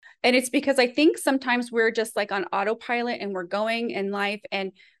And it's because I think sometimes we're just like on autopilot and we're going in life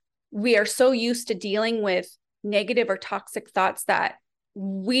and we are so used to dealing with negative or toxic thoughts that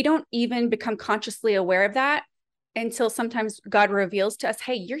we don't even become consciously aware of that until sometimes God reveals to us,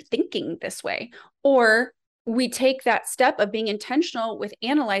 hey, you're thinking this way. Or we take that step of being intentional with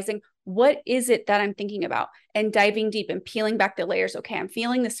analyzing what is it that I'm thinking about and diving deep and peeling back the layers. Okay, I'm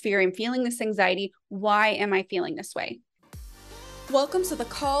feeling this fear, I'm feeling this anxiety. Why am I feeling this way? Welcome to the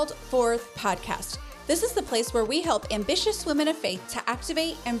Called Forth podcast. This is the place where we help ambitious women of faith to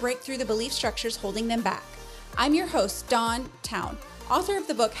activate and break through the belief structures holding them back. I'm your host, Dawn Town, author of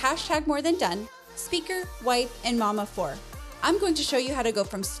the book #MoreThanDone, speaker, wife, and mom of 4. I'm going to show you how to go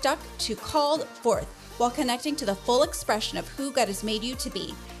from stuck to called forth while connecting to the full expression of who God has made you to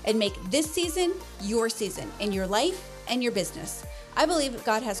be and make this season your season in your life and your business. I believe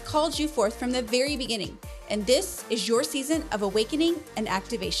God has called you forth from the very beginning, and this is your season of awakening and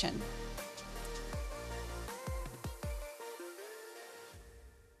activation.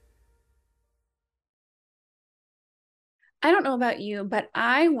 I don't know about you, but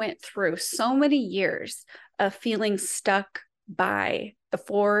I went through so many years of feeling stuck by the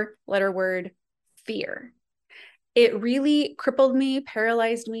 4-letter word fear. It really crippled me,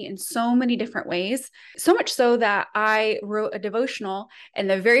 paralyzed me in so many different ways, so much so that I wrote a devotional, and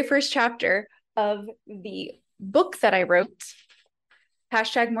the very first chapter of the book that I wrote,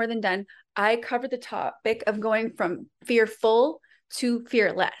 #MoreThanDone, I covered the topic of going from fearful to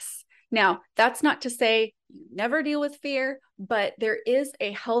fearless. Now, that's not to say you never deal with fear, but there is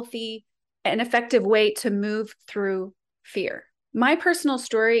a healthy and effective way to move through fear. My personal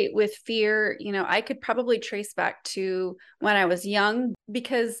story with fear, I could probably trace back to when I was young,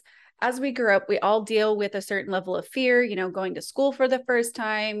 because as we grew up, we all deal with a certain level of fear, going to school for the first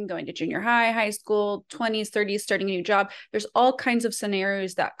time, going to junior high, high school, 20s, 30s, starting a new job. There's all kinds of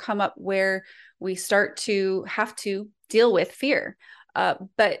scenarios that come up where we start to have to deal with fear.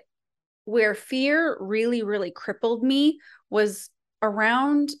 But where fear really, really crippled me was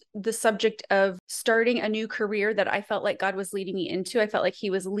around the subject of starting a new career that I felt like God was leading me into. I felt like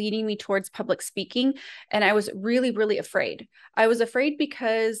He was leading me towards public speaking. And I was really, really afraid. I was afraid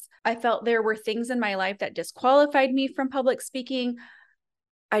because I felt there were things in my life that disqualified me from public speaking.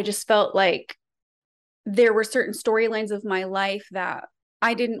 I just felt like there were certain storylines of my life that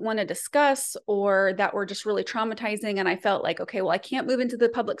I didn't want to discuss or that were just really traumatizing. And I felt like, okay, well, I can't move into the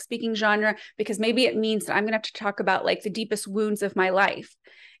public speaking genre because maybe it means that I'm going to have to talk about like the deepest wounds of my life.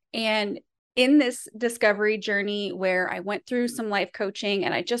 And in this discovery journey where I went through some life coaching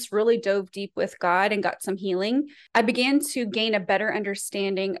and I just really dove deep with God and got some healing, I began to gain a better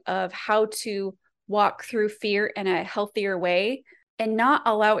understanding of how to walk through fear in a healthier way and not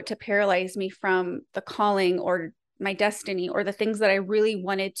allow it to paralyze me from the calling or my destiny or the things that I really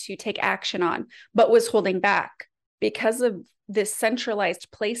wanted to take action on, but was holding back because of this centralized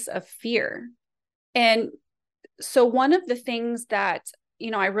place of fear. And so one of the things that,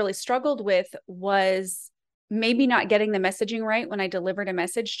 I really struggled with was maybe not getting the messaging right when I delivered a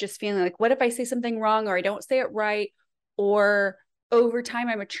message, just feeling like, what if I say something wrong or I don't say it right? Or over time,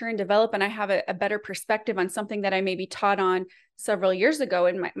 I mature and develop and I have a better perspective on something that I maybe taught on several years ago.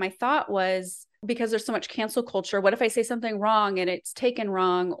 And my thought was, because there's so much cancel culture, what if I say something wrong and it's taken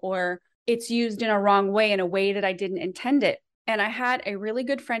wrong or it's used in a wrong way, in a way that I didn't intend it? And I had a really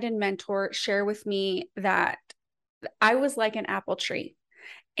good friend and mentor share with me that I was like an apple tree.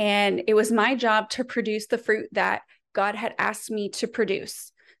 And it was my job to produce the fruit that God had asked me to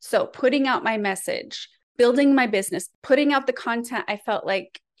produce. So putting out my message, building my business, putting out the content I felt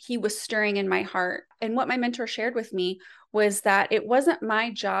like He was stirring in my heart. And what my mentor shared with me was that it wasn't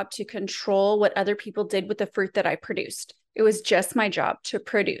my job to control what other people did with the fruit that I produced. It was just my job to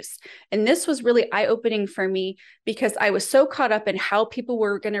produce. And this was really eye-opening for me because I was so caught up in how people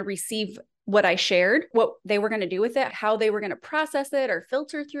were going to receive what I shared, what they were going to do with it, how they were going to process it or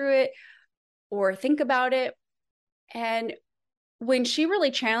filter through it or think about it. And when she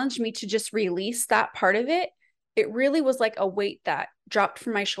really challenged me to just release that part of it, it really was like a weight that dropped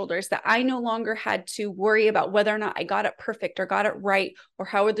from my shoulders, that I no longer had to worry about whether or not I got it perfect or got it right or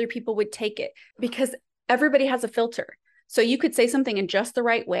how other people would take it, because everybody has a filter. So you could say something in just the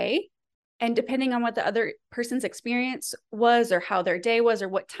right way, and depending on what the other person's experience was or how their day was or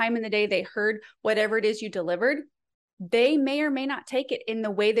what time in the day they heard whatever it is you delivered, they may or may not take it in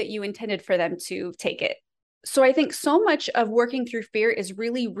the way that you intended for them to take it. So I think so much of working through fear is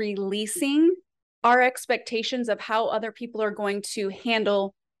really releasing our expectations of how other people are going to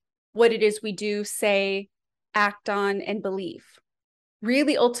handle what it is we do, say, act on, and believe.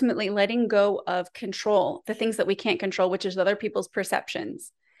 Really ultimately letting go of control, the things that we can't control, which is other people's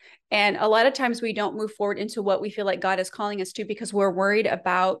perceptions, And a lot of times we don't move forward into what we feel like God is calling us to because we're worried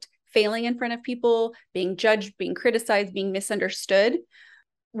about failing in front of people, being judged, being criticized, being misunderstood.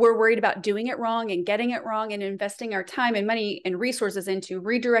 We're worried about doing it wrong and getting it wrong and investing our time and money and resources into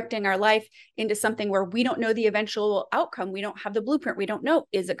redirecting our life into something where we don't know the eventual outcome. We don't have the blueprint. We don't know,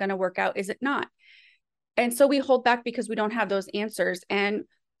 is it going to work out? Is it not? And so we hold back because we don't have those answers. And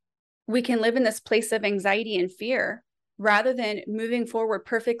we can live in this place of anxiety and fear rather than moving forward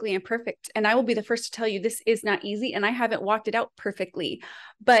perfectly and perfect. And I will be the first to tell you this is not easy, and I haven't walked it out perfectly.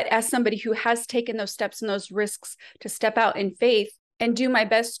 But as somebody who has taken those steps and those risks to step out in faith and do my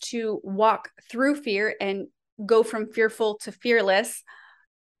best to walk through fear and go from fearful to fearless,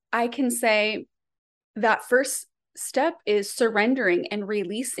 I can say that first step is surrendering and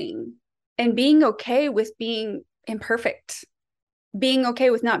releasing and being okay with being imperfect, being okay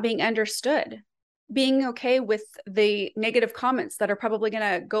with not being understood, being okay with the negative comments that are probably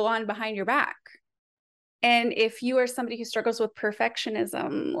going to go on behind your back. And if you are somebody who struggles with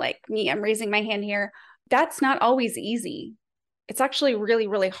perfectionism, like me, I'm raising my hand here, that's not always easy. It's actually really,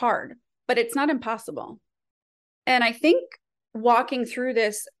 really hard, but it's not impossible. And I think walking through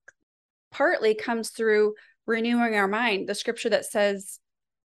this partly comes through renewing our mind. The scripture that says,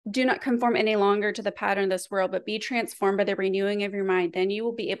 do not conform any longer to the pattern of this world, but be transformed by the renewing of your mind. Then you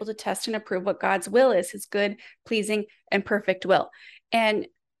will be able to test and approve what God's will is, his good, pleasing, and perfect will. And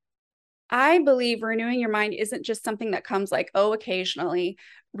I believe renewing your mind isn't just something that comes like, oh, occasionally.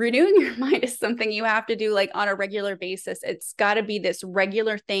 Renewing your mind is something you have to do like on a regular basis. It's got to be this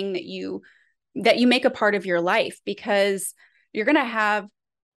regular thing that you make a part of your life, because you're going to have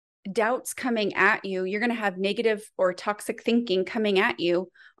doubts coming at you. You're going to have negative or toxic thinking coming at you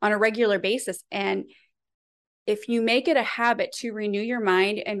on a regular basis. And if you make it a habit to renew your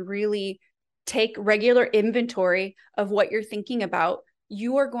mind and really take regular inventory of what you're thinking about,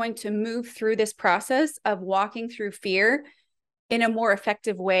 you are going to move through this process of walking through fear in a more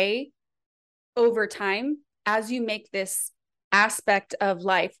effective way over time as you make this aspect of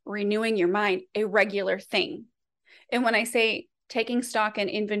life, renewing your mind, a regular thing. And when I say taking stock and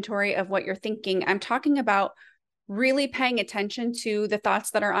inventory of what you're thinking, I'm talking about really paying attention to the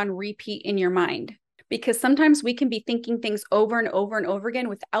thoughts that are on repeat in your mind, because sometimes we can be thinking things over and over and over again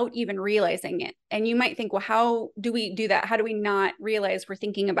without even realizing it. And you might think, well, how do we do that? How do we not realize we're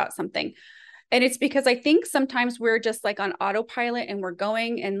thinking about something? And it's because I think sometimes we're just like on autopilot and we're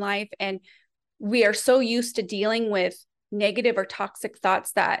going in life and we are so used to dealing with negative or toxic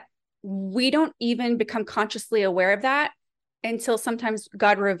thoughts that we don't even become consciously aware of that until sometimes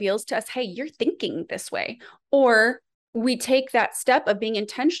God reveals to us, hey, you're thinking this way. Or we take that step of being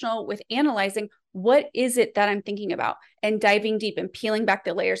intentional with analyzing, what is it that I'm thinking about, and diving deep and peeling back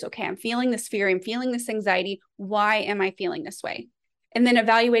the layers. Okay, I'm feeling this fear. I'm feeling this anxiety. Why am I feeling this way? And then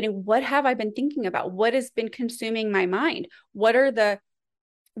evaluating, what have I been thinking about? What has been consuming my mind? What's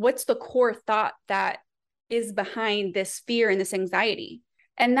the core thought that is behind this fear and this anxiety?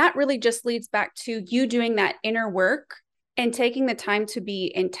 And that really just leads back to you doing that inner work and taking the time to be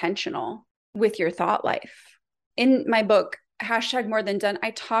intentional with your thought life. In my book, #MoreThanDone,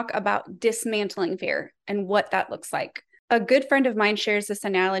 I talk about dismantling fear and what that looks like. A good friend of mine shares this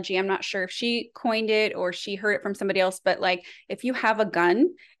analogy. I'm not sure if she coined it or she heard it from somebody else, but like if you have a gun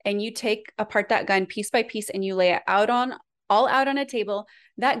and you take apart that gun piece by piece and you lay it all out on a table,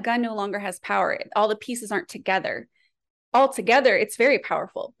 that gun no longer has power. All the pieces aren't together. All together, it's very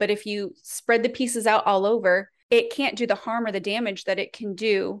powerful. But if you spread the pieces out all over, it can't do the harm or the damage that it can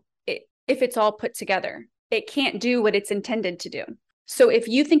do if it's all put together. It can't do what it's intended to do. So if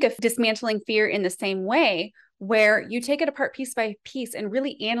you think of dismantling fear in the same way, where you take it apart piece by piece and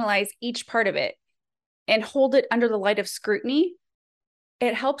really analyze each part of it and hold it under the light of scrutiny,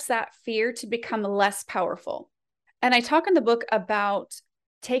 it helps that fear to become less powerful. And I talk in the book about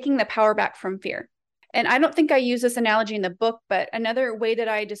taking the power back from fear. And I don't think I use this analogy in the book, but another way that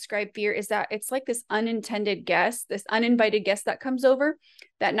I describe fear is that it's like this unintended guest, this uninvited guest that comes over,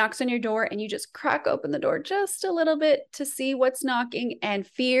 that knocks on your door, and you just crack open the door just a little bit to see what's knocking. And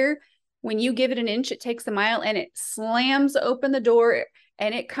fear, when you give it an inch, it takes a mile, and it slams open the door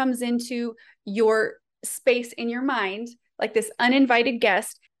and it comes into your space in your mind, like this uninvited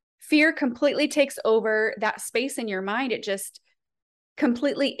guest. Fear completely takes over that space in your mind. It just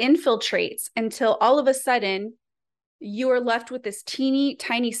completely infiltrates until all of a sudden you are left with this teeny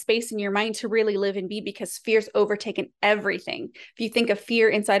tiny space in your mind to really live and be, because fear's overtaken everything. If you think of fear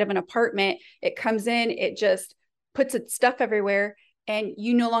inside of an apartment, it comes in, it just puts its stuff everywhere, and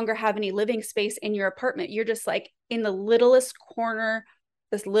you no longer have any living space in your apartment. You're just like in the littlest corner,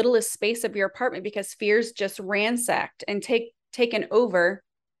 this littlest space of your apartment, because fear's just ransacked and taken over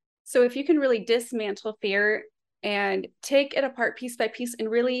So if you can really dismantle fear and take it apart piece by piece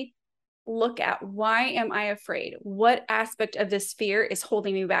and really look at, why am I afraid? What aspect of this fear is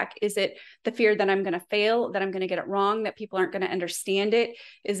holding me back? Is it the fear that I'm going to fail, that I'm going to get it wrong, that people aren't going to understand it?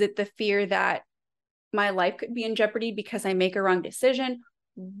 Is it the fear that my life could be in jeopardy because I make a wrong decision?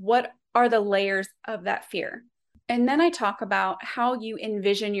 What are the layers of that fear? And then I talk about how you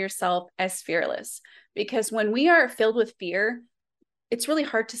envision yourself as fearless, because when we are filled with fear, it's really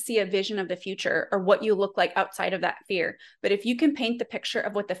hard to see a vision of the future or what you look like outside of that fear. But if you can paint the picture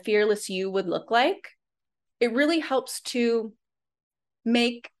of what the fearless you would look like, it really helps to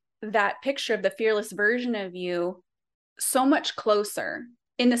make that picture of the fearless version of you so much closer,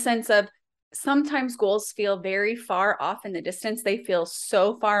 in the sense of, sometimes goals feel very far off in the distance. They feel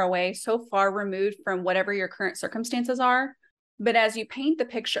so far away, so far removed from whatever your current circumstances are. But as you paint the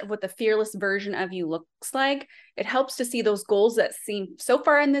picture of what the fearless version of you looks like, it helps to see those goals that seem so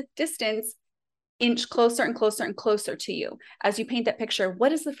far in the distance inch closer and closer and closer to you. As you paint that picture, what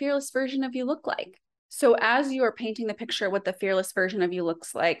does the fearless version of you look like? So as you are painting the picture of what the fearless version of you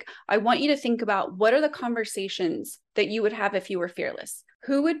looks like, I want you to think about, what are the conversations that you would have if you were fearless?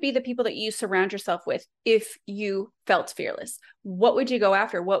 Who would be the people that you surround yourself with if you felt fearless? What would you go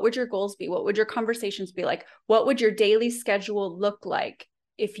after? What would your goals be? What would your conversations be like? What would your daily schedule look like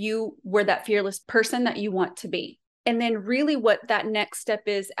if you were that fearless person that you want to be? And then really what that next step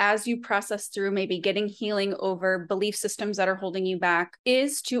is, as you process through maybe getting healing over belief systems that are holding you back,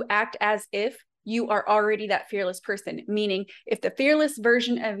 is to act as if you are already that fearless person. Meaning, if the fearless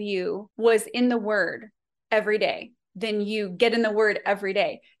version of you was in the Word every day, then you get in the Word every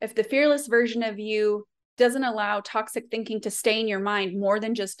day. If the fearless version of you doesn't allow toxic thinking to stay in your mind more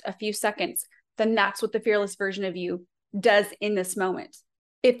than just a few seconds, then that's what the fearless version of you does in this moment.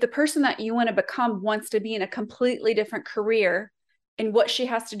 If the person that you want to become wants to be in a completely different career, and what she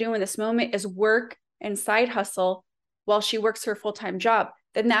has to do in this moment is work and side hustle while she works her full-time job,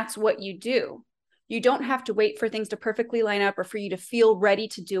 then that's what you do. You don't have to wait for things to perfectly line up or for you to feel ready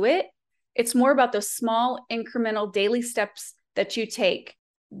to do it. It's more about those small incremental daily steps that you take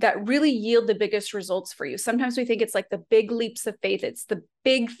that really yield the biggest results for you. Sometimes we think it's like the big leaps of faith. It's the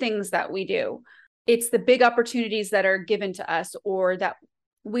big things that we do. It's the big opportunities that are given to us or that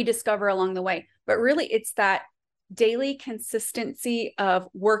we discover along the way. But really, it's that daily consistency of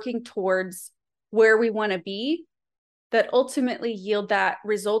working towards where we want to be that ultimately yield that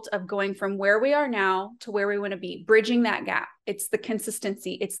result of going from where we are now to where we want to be, bridging that gap. It's the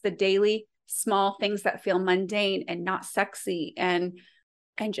consistency. It's the daily small things that feel mundane and not sexy and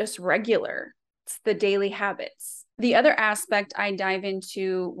just regular. It's the daily habits. The other aspect I dive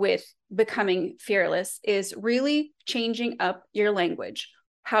into with becoming fearless is really changing up your language,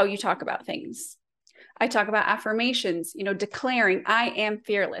 how you talk about things. I talk about affirmations, declaring, I am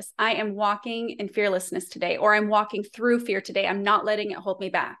fearless. I am walking in fearlessness today, or I'm walking through fear today. I'm not letting it hold me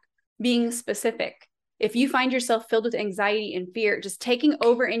back. Being specific. If you find yourself filled with anxiety and fear, just taking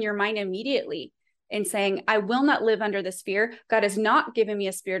over in your mind immediately and saying, I will not live under this fear. God has not given me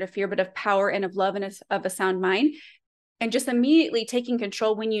a spirit of fear, but of power and of love and of a sound mind. And just immediately taking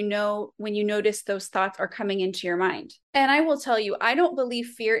control when you notice those thoughts are coming into your mind. And I will tell you, I don't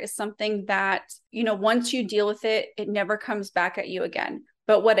believe fear is something that, once you deal with it, it never comes back at you again.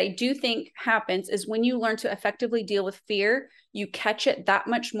 But what I do think happens is when you learn to effectively deal with fear, you catch it that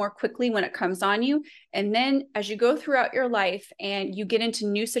much more quickly when it comes on you. And then as you go throughout your life and you get into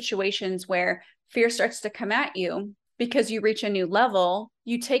new situations where fear starts to come at you, because you reach a new level,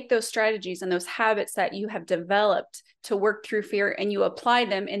 you take those strategies and those habits that you have developed to work through fear and you apply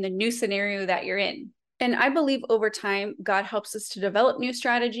them in the new scenario that you're in. And I believe over time, God helps us to develop new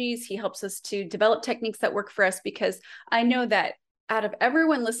strategies. He helps us to develop techniques that work for us, because I know that out of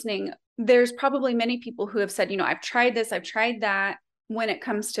everyone listening, there's probably many people who have said, I've tried this, I've tried that when it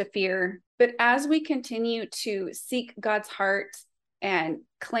comes to fear. But as we continue to seek God's heart and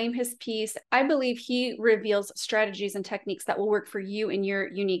claim his peace, I believe he reveals strategies and techniques that will work for you in your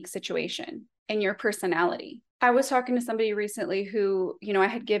unique situation and your personality. I was talking to somebody recently who, I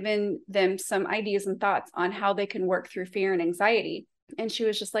had given them some ideas and thoughts on how they can work through fear and anxiety. And she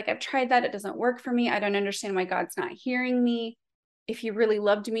was just like, I've tried that. It doesn't work for me. I don't understand why God's not hearing me. If he really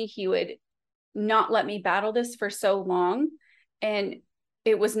loved me, he would not let me battle this for so long. And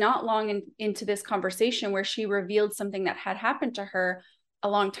it was not long into this conversation where she revealed something that had happened to her a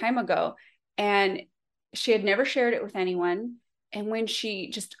long time ago. And she had never shared it with anyone. And when she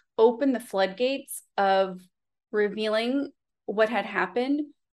just opened the floodgates of revealing what had happened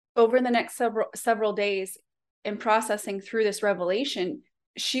over the next several days and processing through this revelation,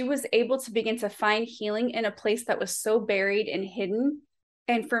 she was able to begin to find healing in a place that was so buried and hidden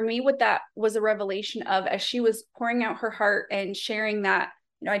And for me, what that was a revelation of, as she was pouring out her heart and sharing that,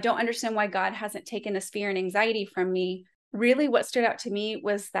 I don't understand why God hasn't taken this fear and anxiety from me. Really, what stood out to me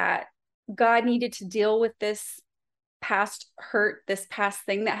was that God needed to deal with this past hurt, this past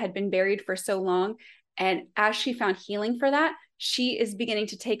thing that had been buried for so long. And as she found healing for that, she is beginning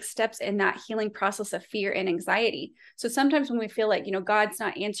to take steps in that healing process of fear and anxiety. So sometimes when we feel like, God's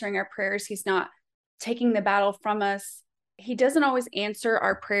not answering our prayers, he's not taking the battle from us, he doesn't always answer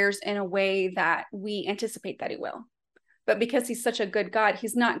our prayers in a way that we anticipate that he will. But because he's such a good God,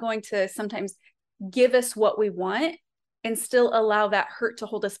 he's not going to sometimes give us what we want and still allow that hurt to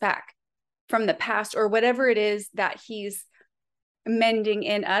hold us back from the past or whatever it is that he's mending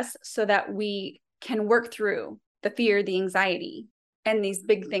in us, so that we can work through the fear, the anxiety, and these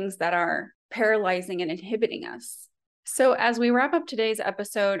big things that are paralyzing and inhibiting us. So as we wrap up today's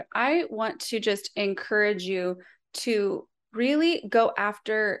episode, I want to just encourage you to really go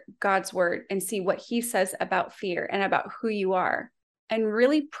after God's word and see what he says about fear and about who you are, and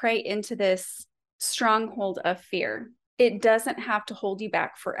really pray into this stronghold of fear. It doesn't have to hold you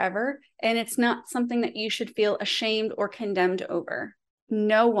back forever, and it's not something that you should feel ashamed or condemned over.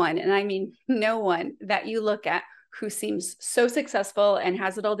 No one, and I mean no one, that you look at who seems so successful and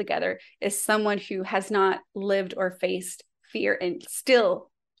has it all together is someone who has not lived or faced fear and still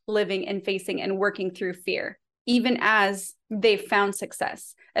living and facing and working through fear, even as they've found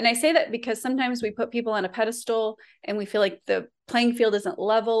success. And I say that because sometimes we put people on a pedestal and we feel like the playing field isn't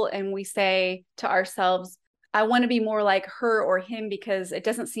level, and we say to ourselves, I want to be more like her or him because it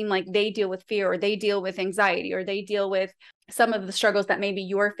doesn't seem like they deal with fear, or they deal with anxiety, or they deal with some of the struggles that maybe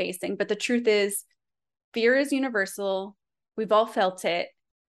you're facing. But the truth is, fear is universal. We've all felt it,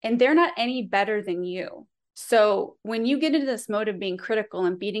 and they're not any better than you. So when you get into this mode of being critical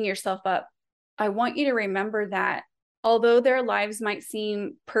and beating yourself up, I want you to remember that although their lives might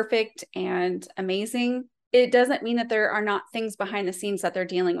seem perfect and amazing, it doesn't mean that there are not things behind the scenes that they're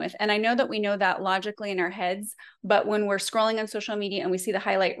dealing with. And I know that we know that logically in our heads, but when we're scrolling on social media and we see the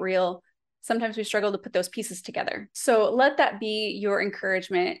highlight reel, sometimes we struggle to put those pieces together. So let that be your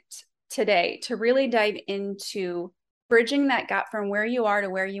encouragement today, to really dive into bridging that gap from where you are to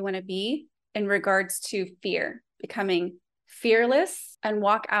where you want to be in regards to fear, becoming fearless, and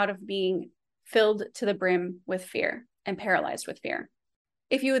walk out of being filled to the brim with fear and paralyzed with fear.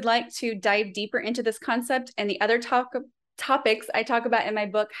 If you would like to dive deeper into this concept and the other topics I talk about in my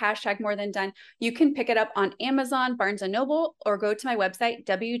book, #MoreThanDone, you can pick it up on Amazon, Barnes & Noble, or go to my website,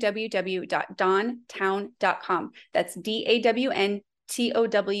 www.dawntown.com. That's DAWNTOWNE.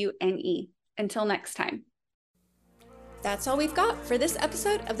 Until next time. That's all we've got for this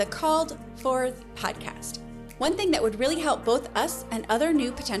episode of the Called Forth podcast. One thing that would really help both us and other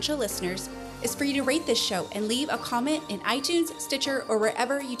new potential listeners is for you to rate this show and leave a comment in iTunes, Stitcher, or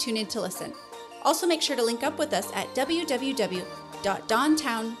wherever you tune in to listen. Also, make sure to link up with us at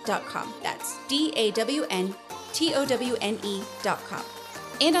www.dawntown.com. That's DAWNTOWNE.com.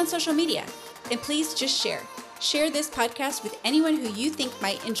 And on social media. And please just share. Share this podcast with anyone who you think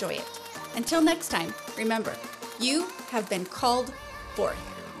might enjoy it. Until next time, remember, you have been called forth.